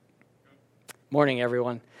Morning,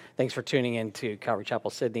 everyone. Thanks for tuning in to Calvary Chapel,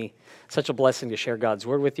 Sydney. Such a blessing to share God's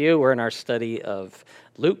Word with you. We're in our study of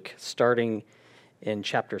Luke, starting in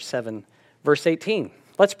chapter 7, verse 18.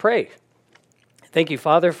 Let's pray. Thank you,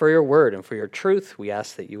 Father, for your Word and for your truth. We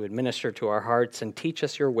ask that you would minister to our hearts and teach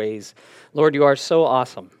us your ways. Lord, you are so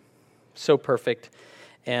awesome, so perfect,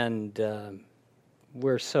 and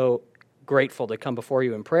we're so grateful to come before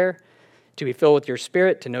you in prayer, to be filled with your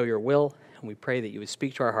Spirit, to know your will, and we pray that you would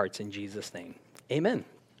speak to our hearts in Jesus' name. Amen.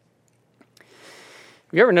 Have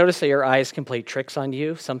you ever noticed that your eyes can play tricks on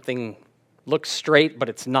you? Something looks straight, but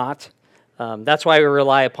it's not. That's why we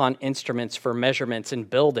rely upon instruments for measurements in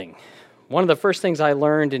building. One of the first things I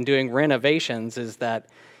learned in doing renovations is that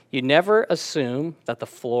you never assume that the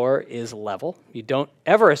floor is level. You don't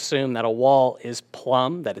ever assume that a wall is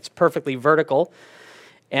plumb, that it's perfectly vertical.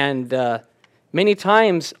 And many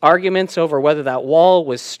times, arguments over whether that wall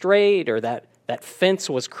was straight or that fence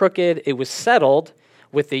was crooked, it was settled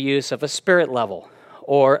with the use of a spirit level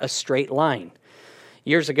or a straight line.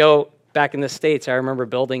 Years ago, back in the States, I remember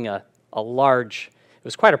building a large, it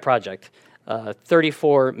was quite a project,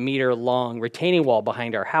 34-meter long retaining wall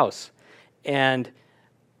behind our house. And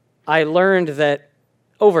I learned that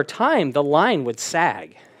over time, the line would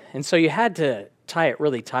sag. And so you had to tie it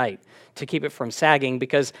really tight to keep it from sagging,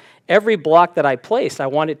 because every block that I placed, I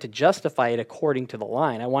wanted to justify it according to the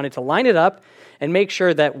line. I wanted to line it up and make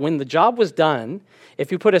sure that when the job was done,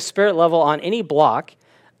 if you put a spirit level on any block,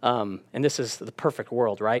 and this is the perfect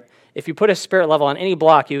world, right? If you put a spirit level on any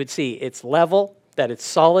block, you would see it's level, that it's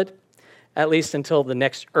solid, at least until the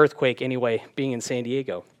next earthquake anyway, being in San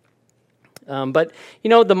Diego. But, you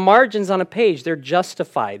know, the margins on a page, they're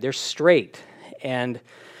justified, they're straight, and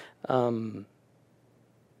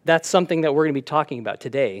that's something that we're going to be talking about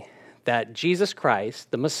today, that Jesus Christ,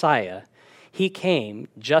 the Messiah, he came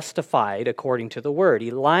justified according to the Word. He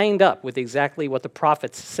lined up with exactly what the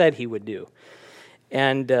prophets said he would do.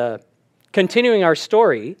 And continuing our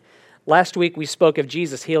story, last week we spoke of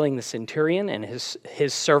Jesus healing the centurion and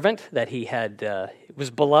his servant, that he had was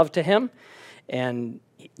beloved to him. And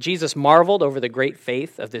Jesus marveled over the great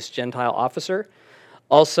faith of this Gentile officer.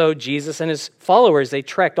 Also, Jesus and his followers, they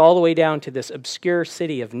trekked all the way down to this obscure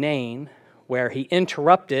city of Nain, where he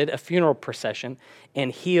interrupted a funeral procession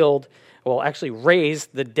and raised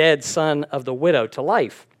the dead son of the widow to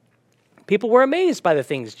life. People were amazed by the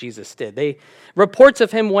things Jesus did. Reports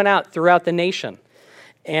of him went out throughout the nation,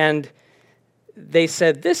 and they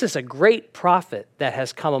said, "This is a great prophet that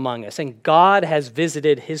has come among us, and God has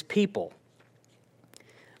visited his people."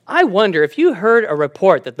 I wonder, if you heard a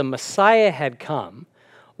report that the Messiah had come,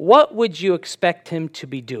 what would you expect him to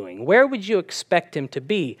be doing? Where would you expect him to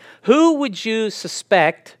be? Who would you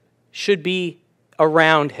suspect should be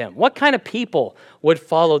around him? What kind of people would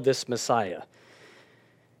follow this Messiah?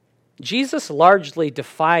 Jesus largely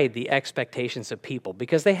defied the expectations of people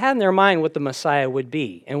because they had in their mind what the Messiah would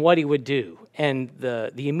be and what he would do and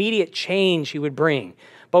the immediate change he would bring.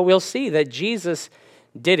 But we'll see that Jesus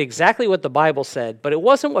did exactly what the Bible said, but it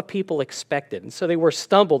wasn't what people expected, and so they were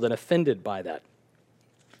stumbled and offended by that.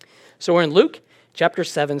 So we're in Luke chapter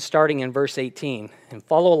 7, starting in verse 18, and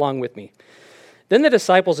follow along with me. Then the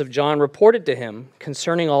disciples of John reported to him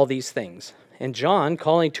concerning all these things. And John,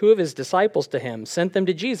 calling two of his disciples to him, sent them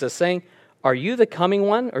to Jesus, saying, "Are you the coming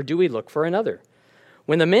one, or do we look for another?"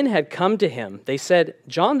 When the men had come to him, they said,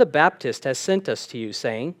 "John the Baptist has sent us to you,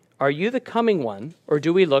 saying, 'Are you the coming one, or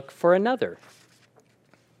do we look for another?'"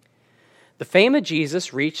 The fame of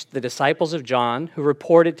Jesus reached the disciples of John, who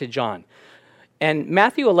reported to John. And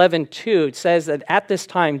Matthew 11:2 says that at this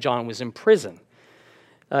time John was in prison.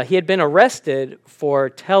 He had been arrested for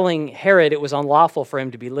telling Herod it was unlawful for him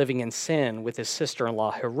to be living in sin with his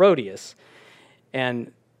sister-in-law Herodias.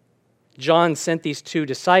 And John sent these two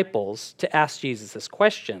disciples to ask Jesus this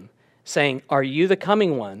question, saying, "Are you the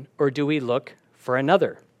coming one, or do we look for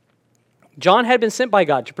another?" John had been sent by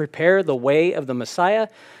God to prepare the way of the Messiah.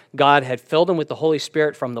 God had filled him with the Holy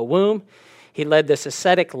Spirit from the womb. He led this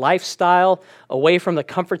ascetic lifestyle away from the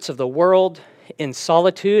comforts of the world in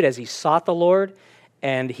solitude as he sought the Lord,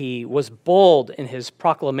 and he was bold in his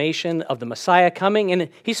proclamation of the Messiah coming, and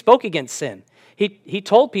he spoke against sin. He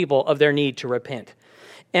told people of their need to repent.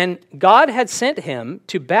 And God had sent him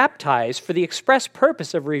to baptize for the express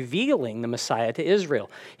purpose of revealing the Messiah to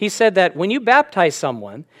Israel. He said that when you baptize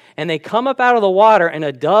someone and they come up out of the water and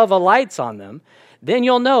a dove alights on them, then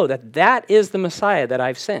you'll know that that is the Messiah that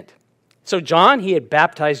I've sent. So John, he had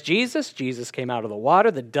baptized Jesus. Jesus came out of the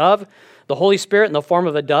water. The dove, the Holy Spirit in the form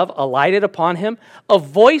of a dove, alighted upon him. A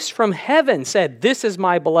voice from heaven said, "This is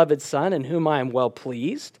my beloved Son, in whom I am well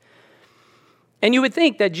pleased." And you would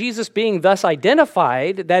think that Jesus being thus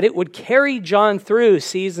identified, that it would carry John through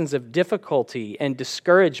seasons of difficulty and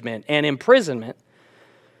discouragement and imprisonment,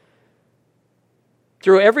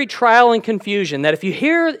 through every trial and confusion, that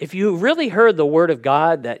if you really heard the word of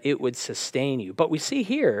God, that it would sustain you. But we see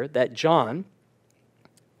here that John,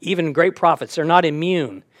 even great prophets, are not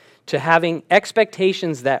immune to having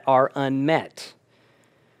expectations that are unmet.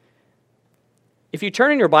 If you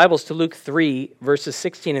turn in your Bibles to Luke 3, verses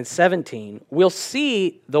 16 and 17, we'll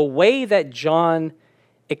see the way that John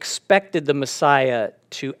expected the Messiah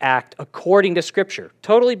to act according to Scripture.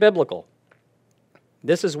 Totally biblical.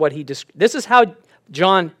 This is how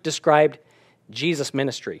John described Jesus'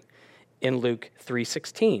 ministry in Luke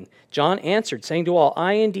 3:16. John answered, saying to all,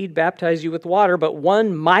 I indeed baptize you with water, but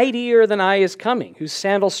one mightier than I is coming, whose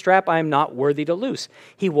sandal strap I am not worthy to loose.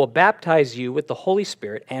 He will baptize you with the Holy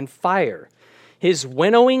Spirit and fire. His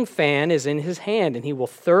winnowing fan is in his hand, and he will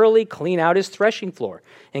thoroughly clean out his threshing floor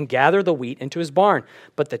and gather the wheat into his barn.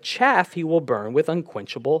 But the chaff he will burn with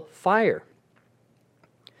unquenchable fire.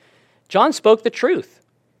 John spoke the truth.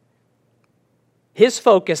 His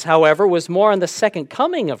focus, however, was more on the second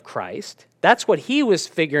coming of Christ. That's what he was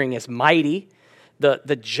figuring as mighty,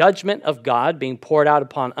 the judgment of God being poured out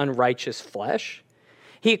upon unrighteous flesh.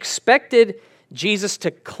 He expected Jesus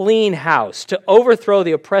to clean house, to overthrow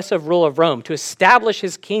the oppressive rule of Rome, to establish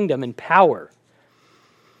his kingdom and power.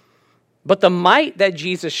 But the might that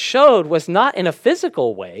Jesus showed was not in a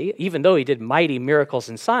physical way, even though he did mighty miracles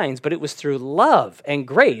and signs, but it was through love and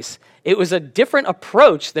grace. It was a different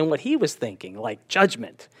approach than what he was thinking, like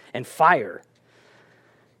judgment and fire.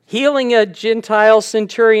 Healing a Gentile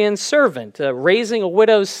centurion servant, raising a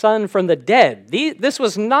widow's son from the dead. This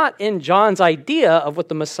was not in John's idea of what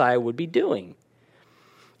the Messiah would be doing.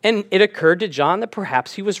 And it occurred to John that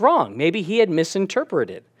perhaps he was wrong. Maybe he had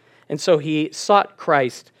misinterpreted. And so he sought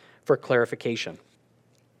Christ for clarification.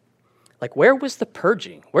 Like, where was the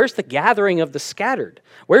purging? Where's the gathering of the scattered?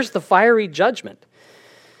 Where's the fiery judgment?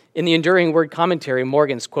 In the Enduring Word Commentary,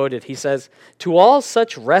 Morgan's quoted, he says, to all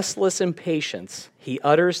such restless impatience, he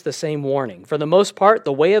utters the same warning. For the most part,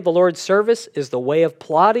 the way of the Lord's service is the way of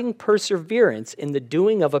plodding perseverance in the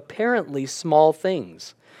doing of apparently small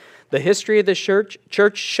things. The history of the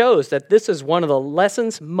church shows that this is one of the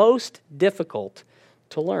lessons most difficult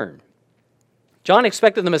to learn. John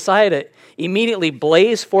expected the Messiah to immediately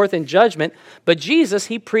blaze forth in judgment, but Jesus,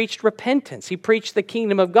 he preached repentance. He preached the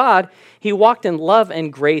kingdom of God. He walked in love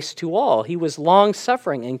and grace to all. He was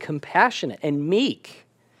long-suffering and compassionate and meek.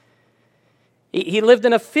 He lived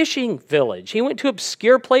in a fishing village. He went to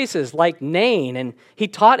obscure places like Nain, and he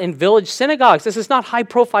taught in village synagogues. This is not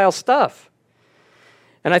high-profile stuff.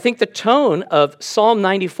 And I think the tone of Psalm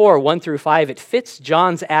 94, 1 through 5, it fits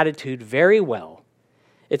John's attitude very well.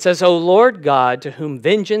 It says, O Lord God, to whom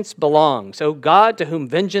vengeance belongs, O God, to whom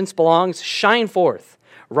vengeance belongs, shine forth.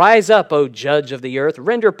 Rise up, O judge of the earth,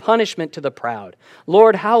 render punishment to the proud.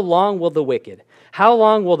 Lord, how long will the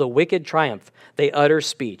wicked triumph? They utter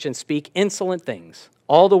speech and speak insolent things.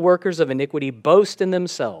 All the workers of iniquity boast in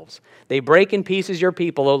themselves. They break in pieces your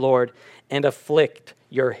people, O Lord, and afflict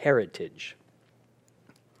your heritage.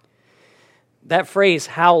 That phrase,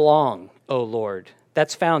 how long, O Lord,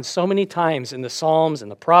 that's found so many times in the Psalms and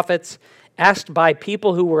the prophets, asked by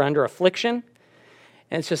people who were under affliction.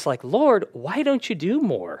 And it's just like, Lord, why don't you do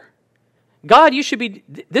more? God,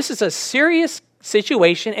 this is a serious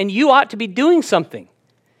situation, and you ought to be doing something.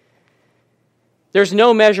 There's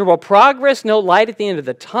no measurable progress, no light at the end of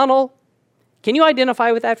the tunnel. Can you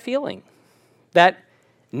identify with that feeling? That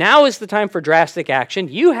now is the time for drastic action.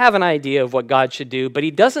 You have an idea of what God should do, but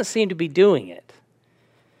he doesn't seem to be doing it.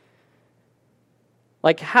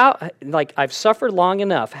 Like I've suffered long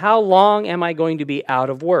enough. How long am I going to be out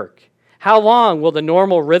of work? How long will the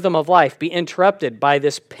normal rhythm of life be interrupted by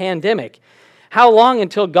this pandemic? How long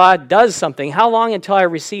until God does something? How long until I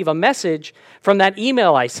receive a message from that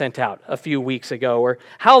email I sent out a few weeks ago? Or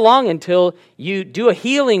how long until you do a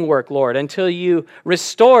healing work, Lord, until you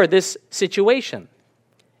restore this situation?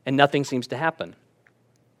 And nothing seems to happen.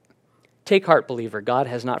 Take heart, believer. God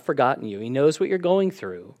has not forgotten you. He knows what you're going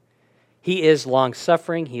through. He is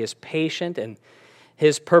long-suffering. He is patient, and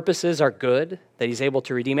his purposes are good, that he's able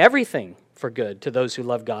to redeem everything for good to those who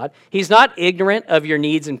love God. He's not ignorant of your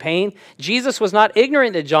needs and pain. Jesus was not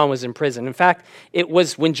ignorant that John was in prison. In fact, it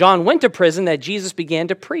was when John went to prison that Jesus began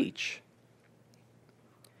to preach.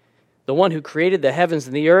 The one who created the heavens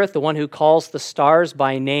and the earth, the one who calls the stars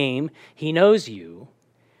by name, he knows you,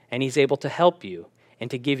 and he's able to help you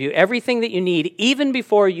and to give you everything that you need even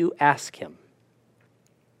before you ask him.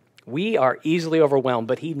 We are easily overwhelmed,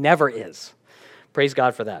 but he never is. Praise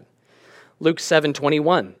God for that. Luke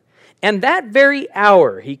 7:21. And that very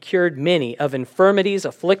hour he cured many of infirmities,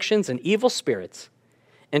 afflictions, and evil spirits,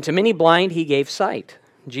 and to many blind he gave sight.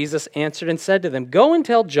 Jesus answered and said to them, Go and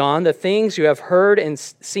tell John the things you have heard and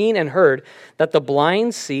seen and heard, that the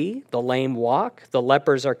blind see, the lame walk, the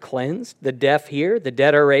lepers are cleansed, the deaf hear, the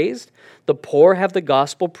dead are raised, the poor have the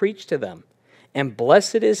gospel preached to them. And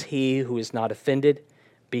blessed is he who is not offended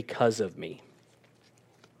because of me.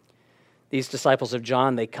 These disciples of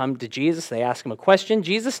John, they come to Jesus, they ask him a question.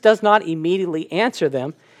 Jesus does not immediately answer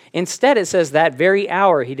them. Instead, it says that very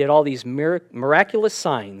hour he did all these miraculous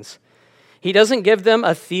signs. He doesn't give them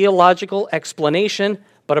a theological explanation,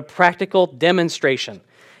 but a practical demonstration.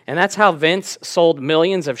 And that's how Vince sold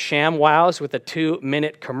millions of ShamWows with a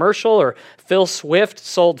 2-minute commercial, or Phil Swift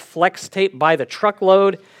sold flex tape by the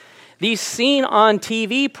truckload. These seen on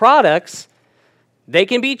TV products, they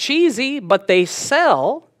can be cheesy, but they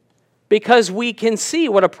sell because we can see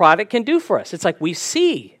what a product can do for us. It's like we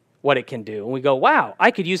see what it can do, and we go, wow, I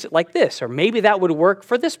could use it like this, or maybe that would work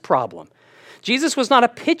for this problem. Jesus was not a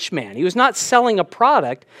pitch man. He was not selling a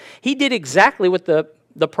product. He did exactly what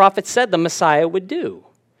the prophet said the Messiah would do.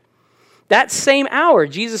 That same hour,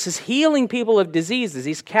 Jesus is healing people of diseases.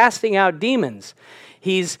 He's casting out demons.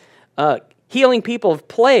 He's healing people of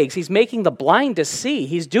plagues. He's making the blind to see.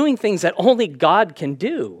 He's doing things that only God can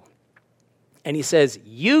do. And he says,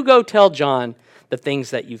 you go tell John the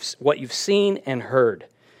things that what you've seen and heard.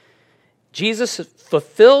 Jesus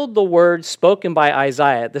fulfilled the words spoken by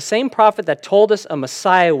Isaiah, the same prophet that told us a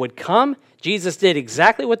Messiah would come. Jesus did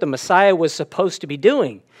exactly what the Messiah was supposed to be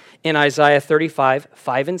doing. In Isaiah 35,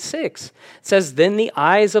 5 and 6, it says, Then the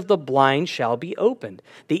eyes of the blind shall be opened,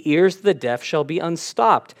 the ears of the deaf shall be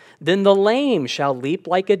unstopped. Then the lame shall leap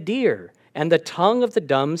like a deer, and the tongue of the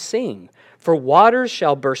dumb sing. For waters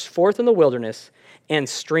shall burst forth in the wilderness, and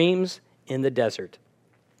streams in the desert.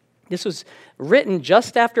 This was written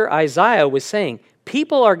just after Isaiah was saying,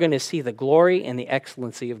 people are going to see the glory and the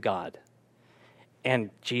excellency of God. And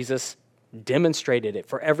Jesus demonstrated it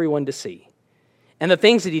for everyone to see. And the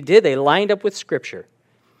things that he did, they lined up with Scripture.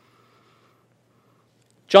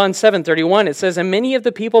 John 7:31, it says, And many of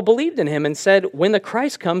the people believed in him and said, When the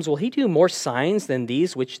Christ comes, will he do more signs than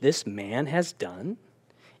these which this man has done?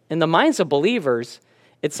 In the minds of believers,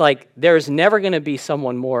 it's like there's never going to be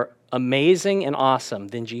someone more amazing and awesome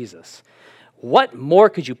than Jesus. What more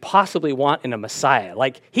could you possibly want in a Messiah?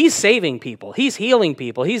 Like, he's saving people, he's healing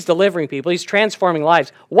people, he's delivering people, he's transforming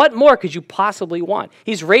lives. What more could you possibly want?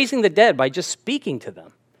 He's raising the dead by just speaking to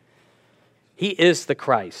them. He is the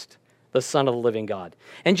Christ, the Son of the living God.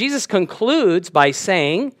 And Jesus concludes by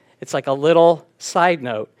saying, it's like a little side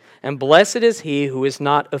note, and blessed is he who is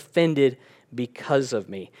not offended because of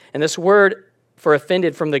me. And this word for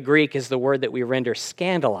offended from the Greek is the word that we render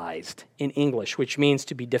scandalized in English, which means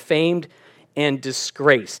to be defamed and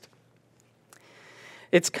disgraced.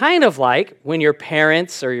 It's kind of like when your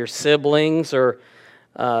parents or your siblings or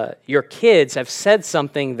your kids have said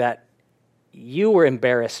something that you were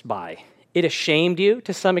embarrassed by. It ashamed you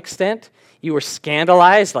to some extent. You were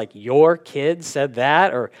scandalized, like your kid said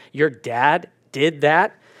that or your dad did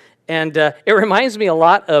that. And it reminds me a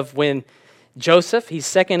lot of when Joseph, he's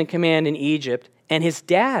second in command in Egypt, and his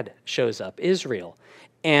dad shows up, Israel.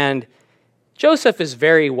 And Joseph is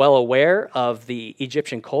very well aware of the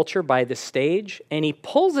Egyptian culture by this stage, and he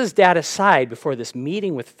pulls his dad aside before this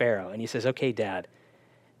meeting with Pharaoh, and he says, okay, Dad,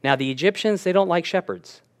 now the Egyptians, they don't like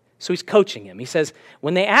shepherds. So he's coaching him. He says,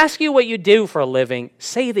 when they ask you what you do for a living,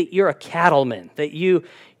 say that you're a cattleman, that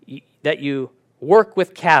you work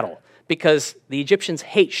with cattle, because the Egyptians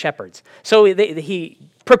hate shepherds. So he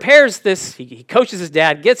prepares this, he coaches his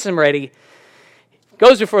dad, gets him ready,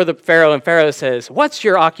 goes before the Pharaoh, and Pharaoh says, what's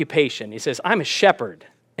your occupation? He says, I'm a shepherd.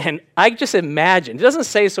 And I just imagine, it doesn't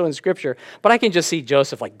say so in Scripture, but I can just see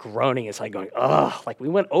Joseph like groaning inside going, ugh, like we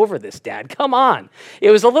went over this, Dad, come on. It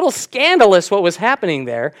was a little scandalous what was happening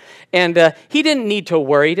there, and he didn't need to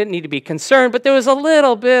worry, he didn't need to be concerned, but there was a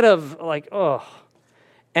little bit of like, oh.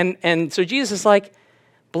 And so Jesus is like,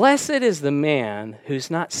 blessed is the man who's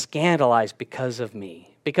not scandalized because of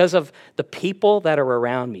me, because of the people that are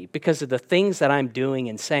around me, because of the things that I'm doing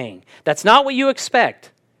and saying. That's not what you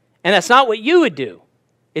expect, and that's not what you would do.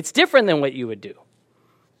 It's different than what you would do,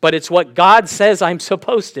 but it's what God says I'm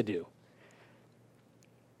supposed to do.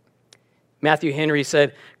 Matthew Henry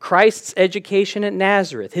said, Christ's education at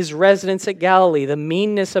Nazareth, his residence at Galilee, the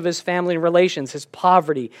meanness of his family and relations, his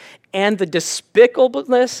poverty, and the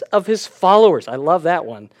despicableness of his followers. I love that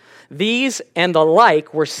one. These and the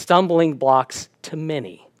like were stumbling blocks to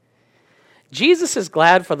many. Jesus is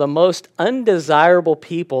glad for the most undesirable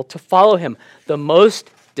people to follow him, the most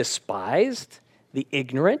despised, the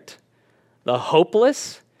ignorant, the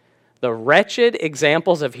hopeless, the wretched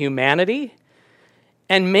examples of humanity,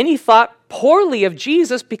 and many thought poorly of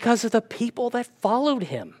Jesus because of the people that followed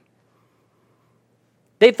him.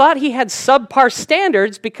 They thought he had subpar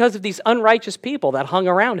standards because of these unrighteous people that hung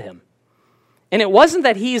around him. And it wasn't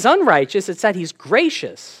that he's unrighteous, it's that he's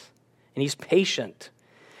gracious and he's patient.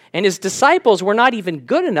 And his disciples were not even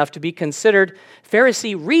good enough to be considered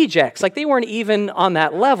Pharisee rejects. Like they weren't even on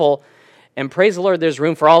that level. And praise the Lord, there's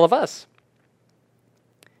room for all of us.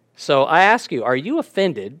 So I ask you, are you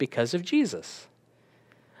offended because of Jesus?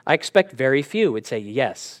 I expect very few would say,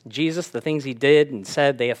 yes, Jesus, the things he did and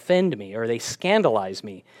said, they offend me or they scandalize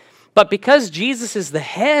me. But because Jesus is the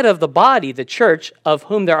head of the body, the church, of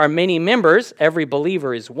whom there are many members, every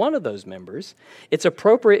believer is one of those members, it's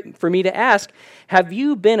appropriate for me to ask, have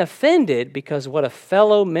you been offended because what a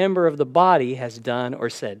fellow member of the body has done or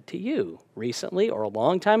said to you recently or a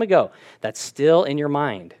long time ago that's still in your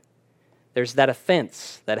mind? There's that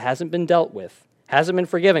offense that hasn't been dealt with, hasn't been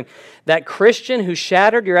forgiven. That Christian who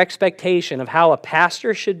shattered your expectation of how a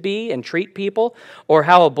pastor should be and treat people, or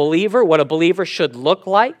how what a believer should look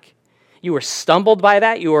like. You were stumbled by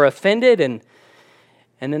that, you were offended, and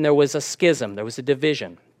then there was a schism, there was a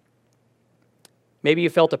division. Maybe you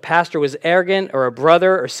felt a pastor was arrogant, or a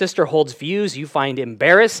brother or sister holds views you find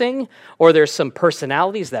embarrassing, or there's some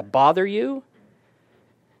personalities that bother you.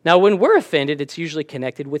 Now, when we're offended, it's usually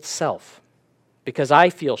connected with self, because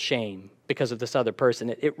I feel shame because of this other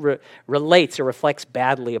person. It reflects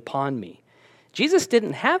badly upon me. Jesus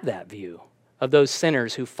didn't have that view of those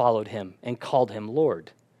sinners who followed him and called him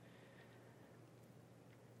Lord.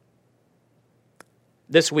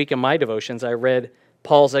 This week in my devotions, I read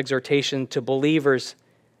Paul's exhortation to believers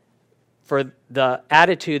for the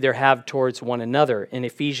attitude they have towards one another in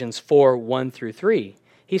Ephesians 4, 1 through 3.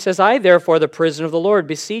 He says, I, therefore, the prisoner of the Lord,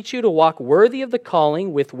 beseech you to walk worthy of the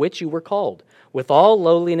calling with which you were called, with all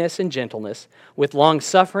lowliness and gentleness, with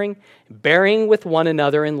long-suffering, bearing with one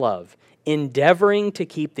another in love, endeavoring to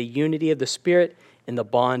keep the unity of the Spirit in the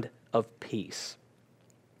bond of peace.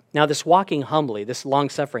 Now, this walking humbly, this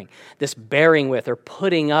long-suffering, this bearing with or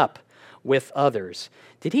putting up with others,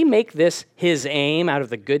 did he make this his aim out of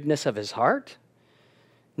the goodness of his heart?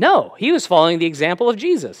 No, he was following the example of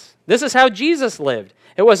Jesus. This is how Jesus lived.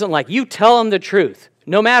 It wasn't like, you tell him the truth,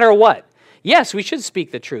 no matter what. Yes, we should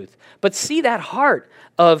speak the truth, but see that heart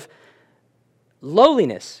of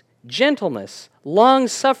lowliness, gentleness,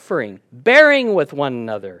 long-suffering, bearing with one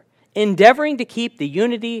another, endeavoring to keep the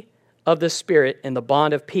unity of the Spirit in the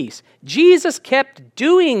bond of peace. Jesus kept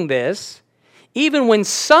doing this even when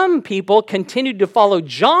some people continued to follow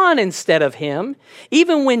John instead of him,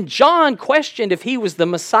 even when John questioned if he was the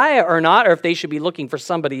Messiah or not, or if they should be looking for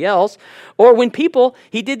somebody else, or when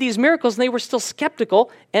he did these miracles and they were still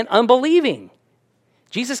skeptical and unbelieving.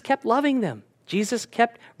 Jesus kept loving them. Jesus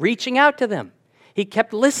kept reaching out to them. He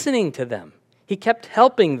kept listening to them. He kept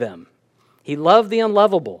helping them. He loved the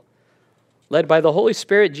unlovable. Led by the Holy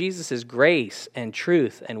Spirit, Jesus is grace and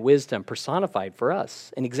truth and wisdom personified for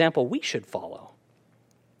us, an example we should follow.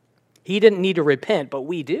 He didn't need to repent, but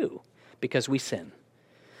we do, because we sin.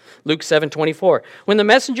 Luke 7:24, when the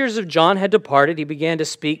messengers of John had departed, he began to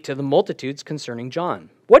speak to the multitudes concerning John.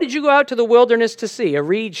 What did you go out to the wilderness to see? A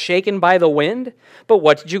reed shaken by the wind? But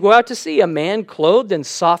what did you go out to see? A man clothed in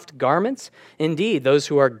soft garments? Indeed, those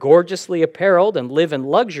who are gorgeously apparelled and live in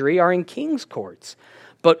luxury are in king's courts.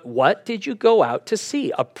 But what did you go out to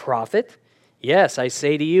see? A prophet? Yes, I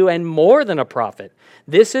say to you, and more than a prophet.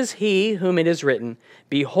 This is he whom it is written,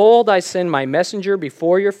 behold, I send my messenger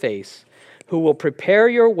before your face, who will prepare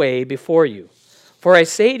your way before you. For I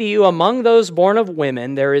say to you, among those born of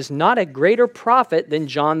women, there is not a greater prophet than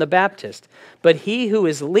John the Baptist, but he who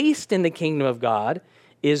is least in the kingdom of God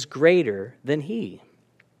is greater than he.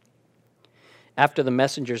 After the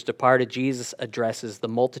messengers departed, Jesus addresses the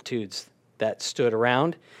multitudes that stood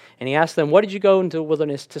around, and he asked them, what did you go into the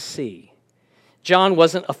wilderness to see? John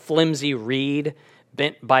wasn't a flimsy reed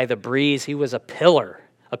bent by the breeze. He was a pillar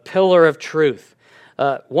of truth,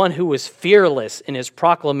 one who was fearless in his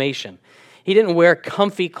proclamation. He didn't wear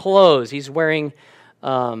comfy clothes. He's wearing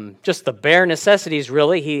just the bare necessities,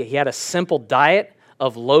 really. He had a simple diet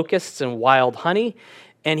of locusts and wild honey,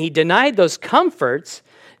 and he denied those comforts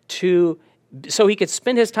so he could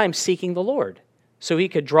spend his time seeking the Lord, so he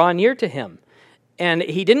could draw near to him. And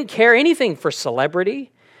he didn't care anything for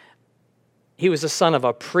celebrity. He was the son of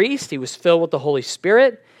a priest. He was filled with the Holy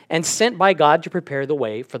Spirit and sent by God to prepare the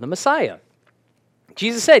way for the Messiah.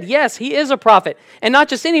 Jesus said, yes, he is a prophet. And not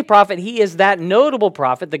just any prophet, he is that notable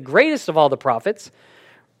prophet, the greatest of all the prophets,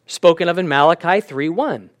 spoken of in Malachi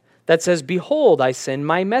 3:1, that says, behold, I send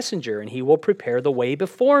my messenger, and he will prepare the way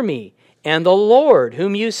before me. And the Lord,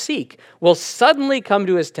 whom you seek, will suddenly come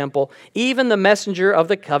to his temple, even the messenger of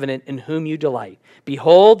the covenant in whom you delight.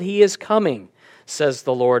 Behold, he is coming, says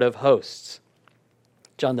the Lord of hosts.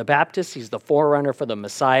 John the Baptist, he's the forerunner for the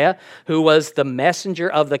Messiah, who was the messenger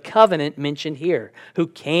of the covenant mentioned here, who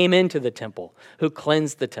came into the temple, who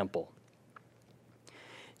cleansed the temple.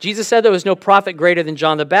 Jesus said there was no prophet greater than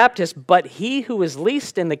John the Baptist, but he who is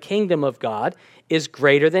least in the kingdom of God is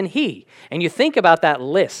greater than he. And you think about that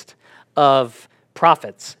list of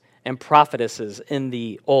prophets and prophetesses in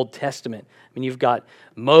the Old Testament. I mean, you've got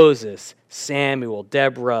Moses, Samuel,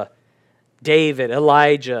 Deborah, David,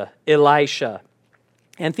 Elijah, Elisha.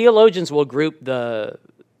 And theologians will group the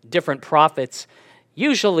different prophets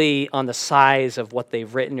usually on the size of what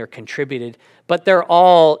they've written or contributed, but they're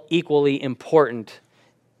all equally important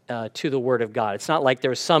to the Word of God. It's not like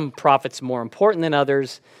there's some prophets more important than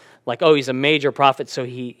others, like, oh, he's a major prophet, so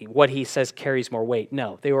what he says carries more weight.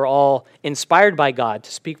 No, they were all inspired by God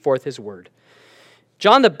to speak forth his word.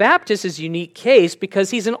 John the Baptist is a unique case because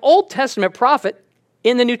he's an Old Testament prophet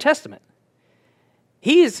in the New Testament.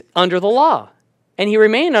 He's under the law, and he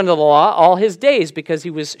remained under the law all his days because he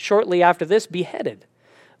was shortly after this beheaded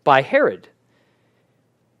by Herod.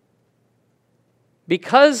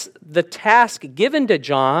 Because the task given to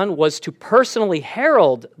John was to personally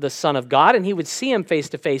herald the Son of God, and he would see him face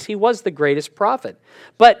to face, he was the greatest prophet.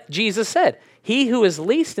 But Jesus said, he who is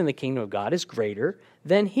least in the kingdom of God is greater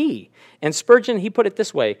than he. And Spurgeon, he put it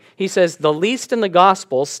this way. He says, the least in the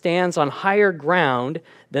gospel stands on higher ground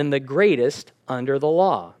than the greatest under the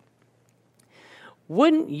law.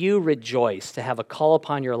 Wouldn't you rejoice to have a call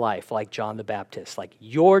upon your life like John the Baptist? Like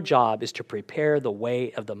your job is to prepare the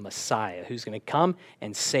way of the Messiah who's going to come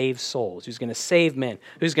and save souls, who's going to save men,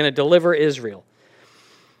 who's going to deliver Israel.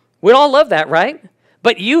 We'd all love that, right?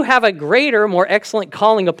 But you have a greater, more excellent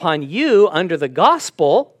calling upon you under the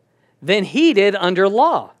gospel than he did under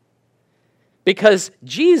law. Because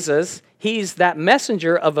Jesus, he's that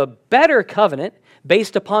messenger of a better covenant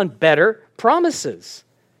based upon better promises.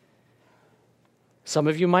 Some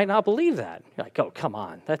of you might not believe that. You're like, oh, come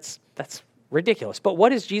on, that's ridiculous. But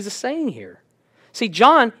what is Jesus saying here? See,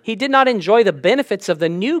 John, he did not enjoy the benefits of the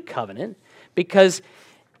new covenant because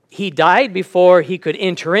he died before he could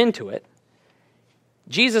enter into it.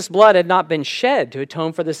 Jesus' blood had not been shed to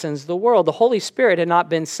atone for the sins of the world. The Holy Spirit had not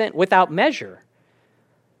been sent without measure.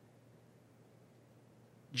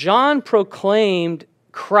 John proclaimed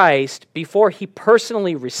Christ before he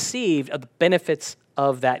personally received the benefits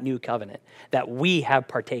of that new covenant that we have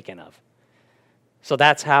partaken of. So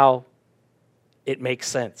that's how it makes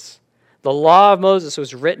sense. The law of Moses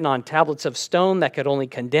was written on tablets of stone that could only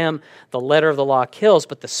condemn. The letter of the law kills,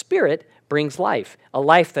 but the Spirit brings life, a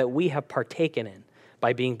life that we have partaken in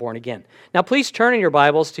by being born again. Now please turn in your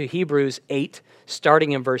Bibles to Hebrews 8,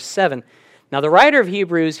 starting in verse 7. Now the writer of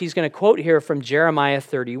Hebrews, he's going to quote here from Jeremiah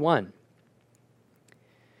 31.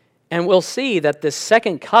 And we'll see that this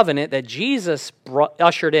second covenant that Jesus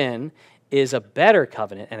ushered in is a better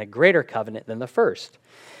covenant and a greater covenant than the first.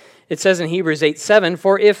 It says in Hebrews 8:7,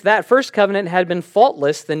 for if that first covenant had been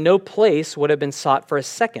faultless, then no place would have been sought for a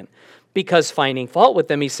second. Because finding fault with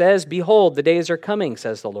them, he says, behold, the days are coming,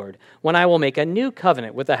 says the Lord, when I will make a new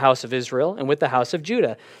covenant with the house of Israel and with the house of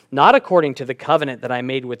Judah, not according to the covenant that I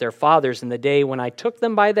made with their fathers in the day when I took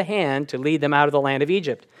them by the hand to lead them out of the land of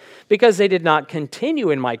Egypt, because they did not continue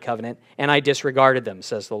in my covenant, and I disregarded them,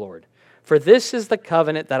 says the Lord. For this is the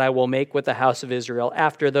covenant that I will make with the house of Israel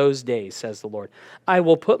after those days, says the Lord. I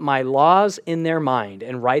will put my laws in their mind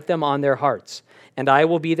and write them on their hearts, and I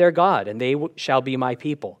will be their God, and they shall be my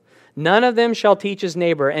people. None of them shall teach his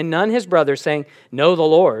neighbor, and none his brother, saying, know the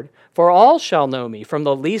Lord, for all shall know me, from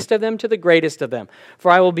the least of them to the greatest of them. For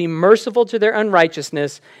I will be merciful to their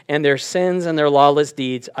unrighteousness, and their sins and their lawless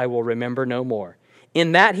deeds I will remember no more.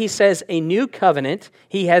 In that he says, a new covenant,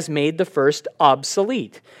 he has made the first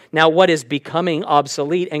obsolete. Now what is becoming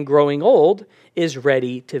obsolete and growing old is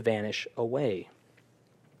ready to vanish away.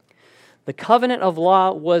 The covenant of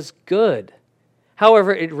law was good.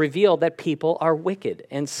 However, it revealed that people are wicked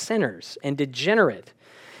and sinners and degenerate.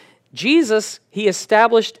 Jesus, he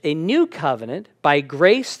established a new covenant by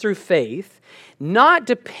grace through faith, not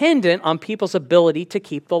dependent on people's ability to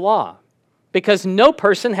keep the law, because no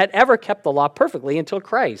person had ever kept the law perfectly until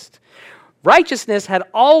Christ. Righteousness had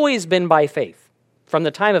always been by faith, from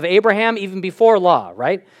the time of Abraham, even before law,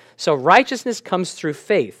 right? So righteousness comes through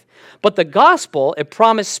faith. But the gospel, it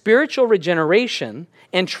promised spiritual regeneration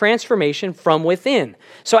and transformation from within.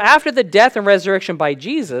 So after the death and resurrection by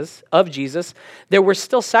Jesus, there were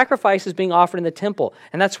still sacrifices being offered in the temple.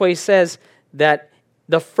 And that's why he says that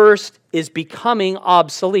the first is becoming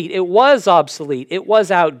obsolete. It was obsolete. It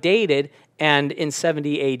was outdated. And in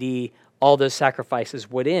 70 AD, all those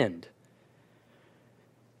sacrifices would end.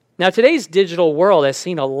 Now, today's digital world has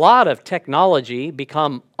seen a lot of technology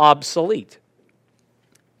become obsolete.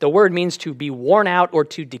 The word means to be worn out or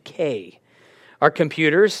to decay. Our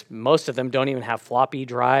computers, most of them don't even have floppy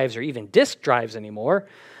drives or even disk drives anymore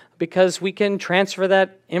because we can transfer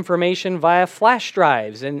that information via flash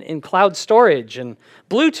drives and in cloud storage and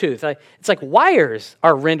Bluetooth. It's like wires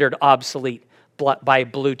are rendered obsolete by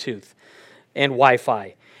Bluetooth and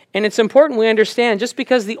Wi-Fi. And it's important we understand just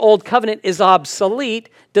because the old covenant is obsolete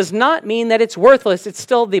does not mean that it's worthless. It's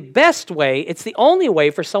still the best way. It's the only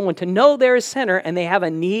way for someone to know they're a sinner and they have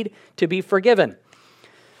a need to be forgiven.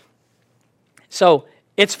 So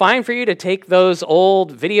it's fine for you to take those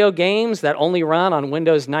old video games that only run on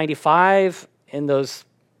Windows 95 and those,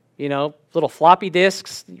 little floppy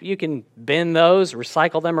disks. You can bin those,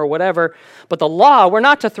 recycle them or whatever. But the law, we're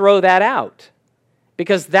not to throw that out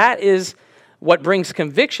because that is what brings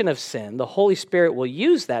conviction of sin. The Holy Spirit will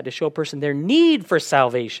use that to show a person their need for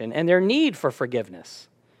salvation and their need for forgiveness.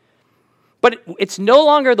 But it's no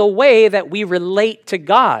longer the way that we relate to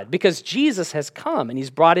God because Jesus has come and he's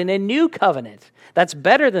brought in a new covenant that's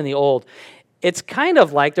better than the old. It's kind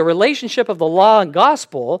of like the relationship of the law and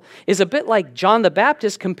gospel is a bit like John the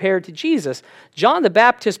Baptist compared to Jesus. John the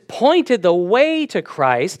Baptist pointed the way to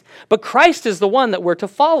Christ, but Christ is the one that we're to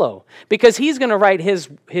follow because he's going to write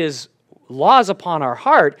his laws upon our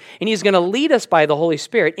heart, and he's going to lead us by the Holy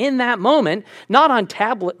Spirit in that moment, not on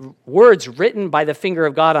words written by the finger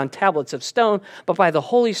of God on tablets of stone, but by the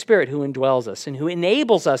Holy Spirit who indwells us and who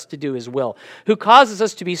enables us to do his will, who causes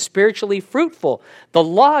us to be spiritually fruitful. The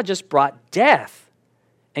law just brought death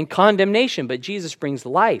and condemnation, but Jesus brings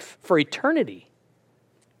life for eternity.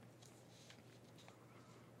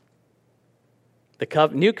 The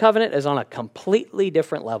new covenant is on a completely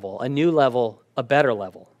different level, a new level, a better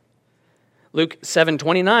level. Luke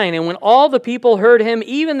 7:29, and when all the people heard him,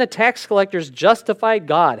 even the tax collectors justified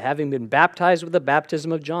God, having been baptized with the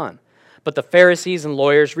baptism of John. But the Pharisees and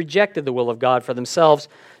lawyers rejected the will of God for themselves,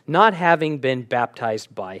 not having been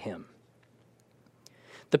baptized by him.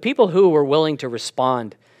 The people who were willing to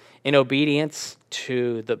respond in obedience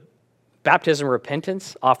to the baptism of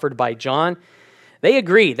repentance offered by John, they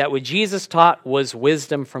agreed that what Jesus taught was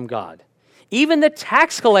wisdom from God. Even the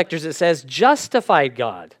tax collectors, it says, justified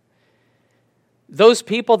God. Those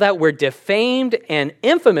people that were defamed and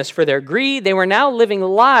infamous for their greed, they were now living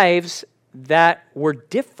lives that were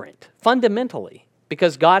different fundamentally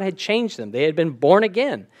because God had changed them. They had been born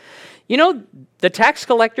again. The tax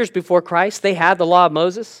collectors before Christ, they had the law of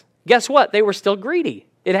Moses. Guess what? They were still greedy.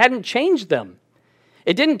 It hadn't changed them.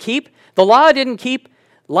 The law didn't keep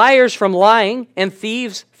liars from lying and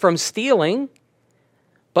thieves from stealing,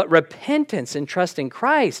 but repentance and trust in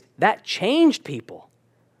Christ, that changed people.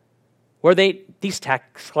 These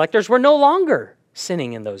tax collectors were no longer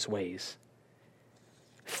sinning in those ways.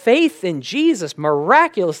 Faith in Jesus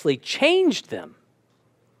miraculously changed them.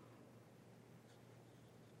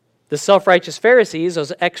 The self-righteous Pharisees,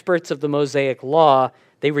 those experts of the Mosaic law,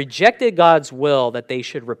 they rejected God's will that they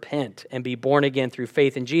should repent and be born again through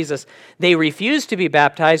faith in Jesus. They refused to be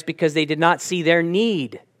baptized because they did not see their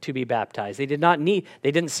need to be baptized. They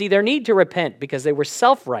didn't see their need to repent because they were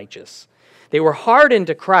self-righteous. They were hardened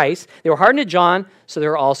to Christ. They were hardened to John, so they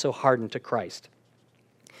were also hardened to Christ.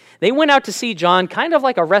 They went out to see John kind of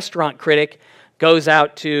like a restaurant critic goes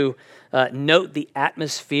out to note the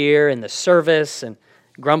atmosphere and the service and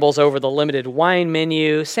grumbles over the limited wine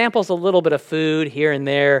menu, samples a little bit of food here and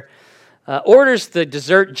there, orders the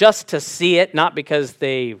dessert just to see it, not because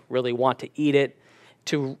they really want to eat it,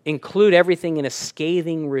 to include everything in a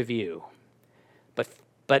scathing review.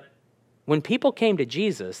 But when people came to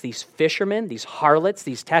Jesus, these fishermen, these harlots,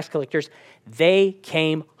 these tax collectors, they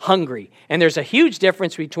came hungry. And there's a huge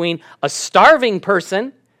difference between a starving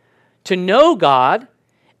person to know God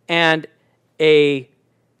and a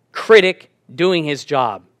critic doing his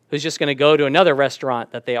job who's just going to go to another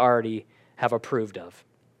restaurant that they already have approved of.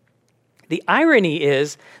 The irony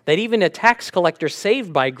is that even a tax collector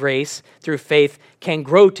saved by grace through faith can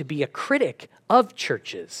grow to be a critic of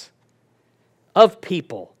churches, of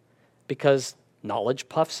people, because knowledge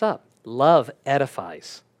puffs up, love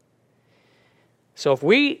edifies. So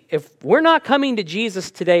if we're not coming to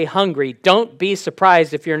Jesus today hungry, don't be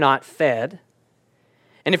surprised if you're not fed.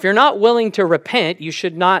 And if you're not willing to repent, you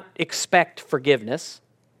should not expect forgiveness.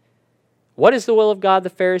 What is the will of God the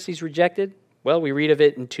Pharisees rejected? Well, we read of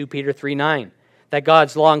it in 2 Peter 3:9, that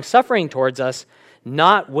God's long-suffering towards us,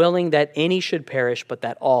 not willing that any should perish, but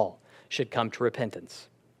that all should come to repentance.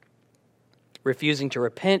 Refusing to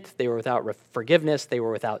repent, they were without forgiveness, they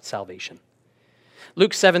were without salvation.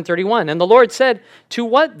 Luke 7:31, and the Lord said, "To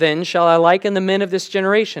what then shall I liken the men of this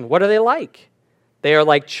generation? What are they like? They are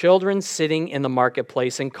like children sitting in the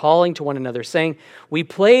marketplace and calling to one another, saying, we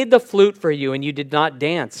played the flute for you, and you did not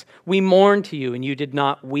dance. We mourned to you, and you did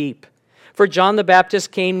not weep. For John the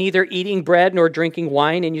Baptist came neither eating bread nor drinking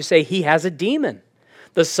wine, and you say, he has a demon.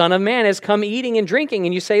 The Son of Man has come eating and drinking,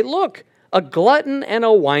 and you say, look, a glutton and a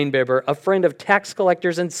winebibber, a friend of tax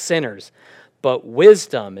collectors and sinners. But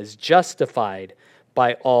wisdom is justified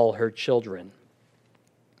by all her children."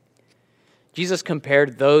 Jesus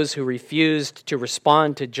compared those who refused to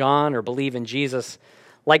respond to John or believe in Jesus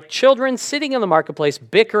like children sitting in the marketplace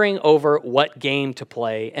bickering over what game to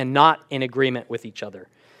play and not in agreement with each other.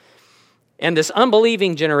 And this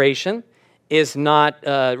unbelieving generation is not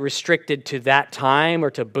restricted to that time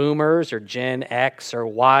or to boomers or Gen X or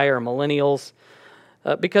Y or millennials,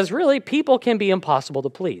 because really people can be impossible to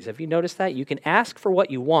please. Have you noticed that? You can ask for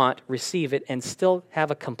what you want, receive it, and still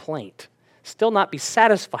have a complaint. Still not be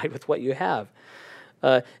satisfied with what you have.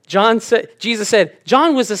 Jesus said,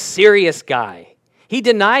 John was a serious guy. He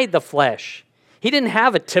denied the flesh. He didn't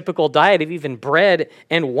have a typical diet of even bread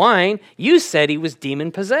and wine. You said he was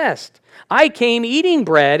demon-possessed. I came eating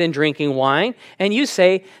bread and drinking wine, and you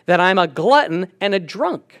say that I'm a glutton and a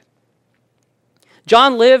drunk.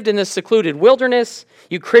 John lived in the secluded wilderness.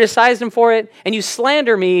 You criticized him for it, and you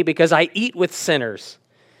slander me because I eat with sinners.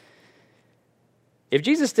 If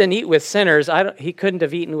Jesus didn't eat with sinners, he couldn't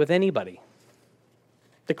have eaten with anybody.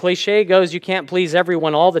 The cliche goes, you can't please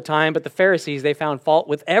everyone all the time, but the Pharisees, they found fault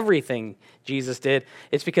with everything Jesus did.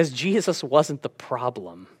 It's because Jesus wasn't the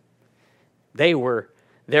problem.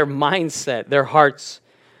 Their mindset, their hearts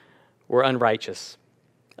were unrighteous,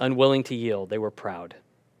 unwilling to yield. They were proud.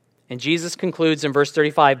 And Jesus concludes in verse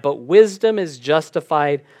 35, but wisdom is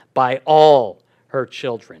justified by all her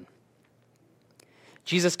children.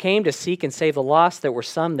 Jesus came to seek and save the lost. There were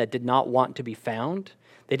some that did not want to be found.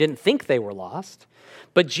 They didn't think they were lost.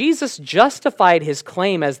 But Jesus justified his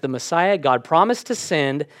claim as the Messiah God promised to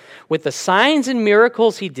send with the signs and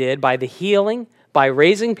miracles he did by the healing, by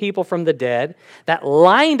raising people from the dead, that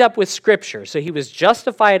lined up with Scripture. So he was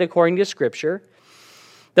justified according to Scripture.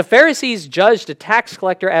 The Pharisees judged a tax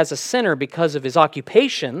collector as a sinner because of his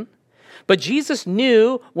occupation, but Jesus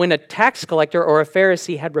knew when a tax collector or a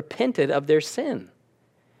Pharisee had repented of their sin.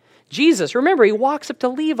 Jesus, remember, he walks up to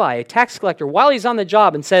Levi, a tax collector, while he's on the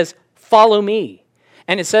job and says, follow me.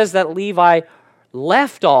 And it says that Levi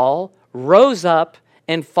left all, rose up,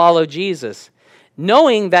 and followed Jesus,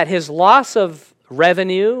 knowing that his loss of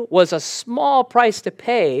revenue was a small price to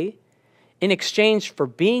pay in exchange for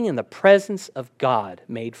being in the presence of God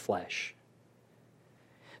made flesh.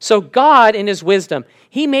 So God, in his wisdom,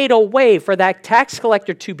 he made a way for that tax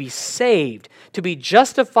collector to be saved, to be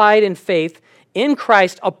justified in faith in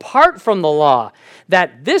Christ apart from the law,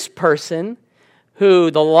 that this person who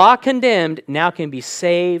the law condemned now can be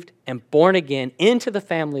saved and born again into the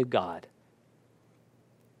family of God.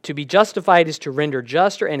 To be justified is to render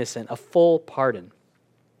just or innocent a full pardon.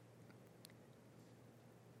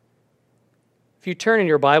 If you turn in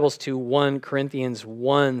your Bibles to 1 Corinthians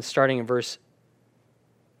 1, starting in verse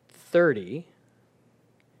 30,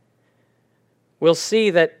 we'll see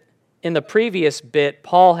that in the previous bit,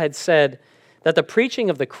 Paul had said that the preaching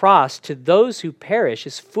of the cross to those who perish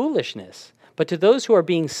is foolishness, but to those who are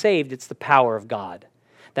being saved, it's the power of God.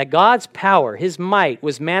 That God's power, his might,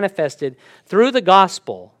 was manifested through the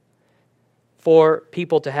gospel for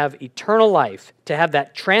people to have eternal life, to have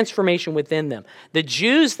that transformation within them. The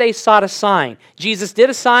Jews, they sought a sign. Jesus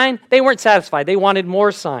did a sign. They weren't satisfied. They wanted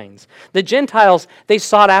more signs. The Gentiles, they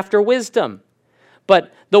sought after wisdom.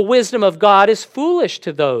 But the wisdom of God is foolish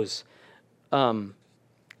to those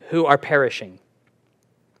who are perishing.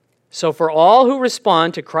 So for all who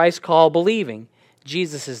respond to Christ's call believing,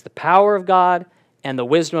 Jesus is the power of God and the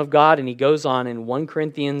wisdom of God. And he goes on in 1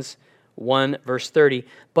 Corinthians 1 verse 30,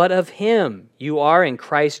 but of him you are in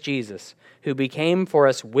Christ Jesus, who became for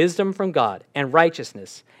us wisdom from God and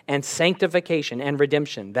righteousness and sanctification and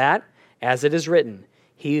redemption, that, as it is written,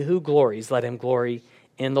 he who glories, let him glory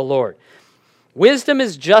in the Lord. Wisdom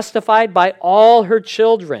is justified by all her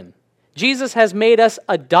children. Jesus has made us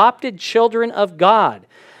adopted children of God.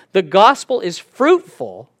 The gospel is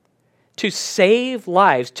fruitful to save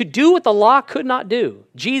lives, to do what the law could not do.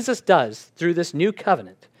 Jesus does through this new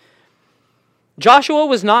covenant. Joshua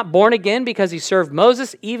was not born again because he served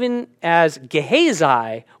Moses, even as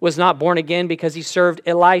Gehazi was not born again because he served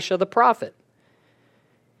Elisha the prophet.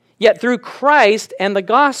 Yet through Christ and the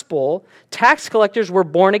gospel, tax collectors were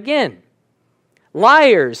born again.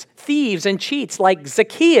 Liars, thieves, and cheats like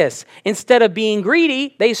Zacchaeus, instead of being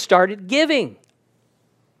greedy, they started giving.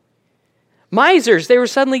 Misers, they were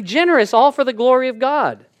suddenly generous, all for the glory of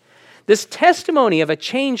God. This testimony of a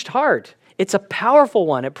changed heart, it's a powerful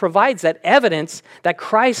one. It provides that evidence that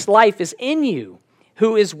Christ's life is in you,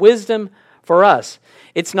 who is wisdom for us.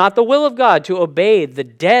 It's not the will of God to obey the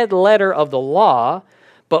dead letter of the law,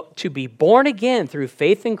 but to be born again through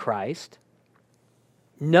faith in Christ,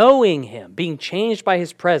 knowing Him, being changed by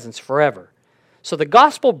His presence forever. So the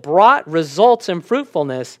gospel brought results and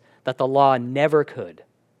fruitfulness that the law never could.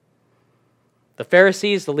 The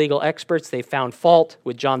Pharisees, the legal experts, they found fault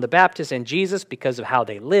with John the Baptist and Jesus because of how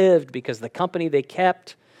they lived, because of the company they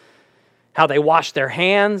kept, how they washed their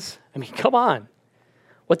hands. I mean, come on.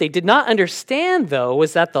 What they did not understand, though,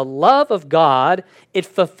 was that the love of God, it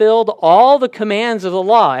fulfilled all the commands of the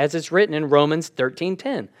law, as it's written in Romans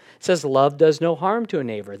 13:10. It says, love does no harm to a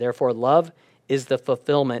neighbor. Therefore, love is the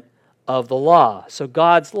fulfillment of the law. So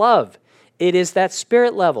God's love, it is that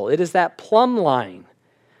spirit level. It is that plumb line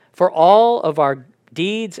for all of our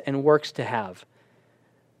deeds and works to have.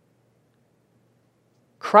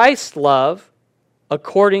 Christ's love,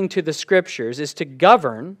 according to the Scriptures, is to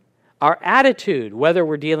govern our attitude, whether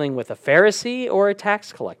we're dealing with a Pharisee or a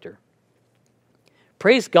tax collector.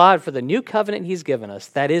 Praise God for the new covenant He's given us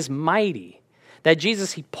that is mighty, that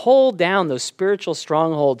Jesus, He pulled down those spiritual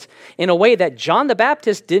strongholds in a way that John the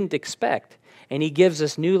Baptist didn't expect, and He gives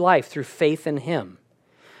us new life through faith in Him.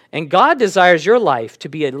 And God desires your life to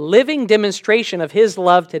be a living demonstration of His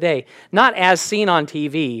love today, not as seen on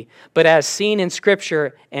TV, but as seen in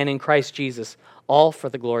Scripture and in Christ Jesus, all for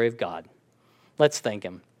the glory of God. Let's thank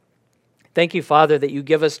Him. Thank you, Father, that you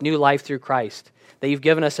give us new life through Christ, that you've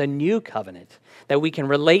given us a new covenant, that we can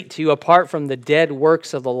relate to you apart from the dead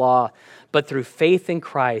works of the law, but through faith in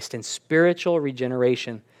Christ and spiritual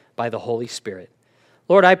regeneration by the Holy Spirit.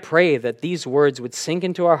 Lord, I pray that these words would sink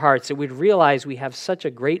into our hearts, that we'd realize we have such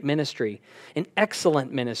a great ministry, an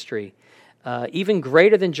excellent ministry, even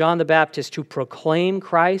greater than John the Baptist, to proclaim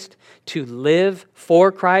Christ, to live for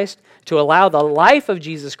Christ, to allow the life of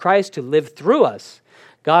Jesus Christ to live through us.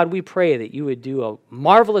 God, we pray that you would do a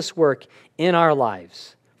marvelous work in our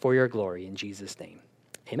lives for your glory in Jesus' name.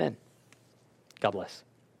 Amen. God bless.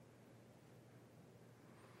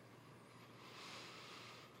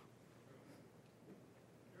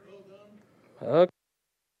 Okay.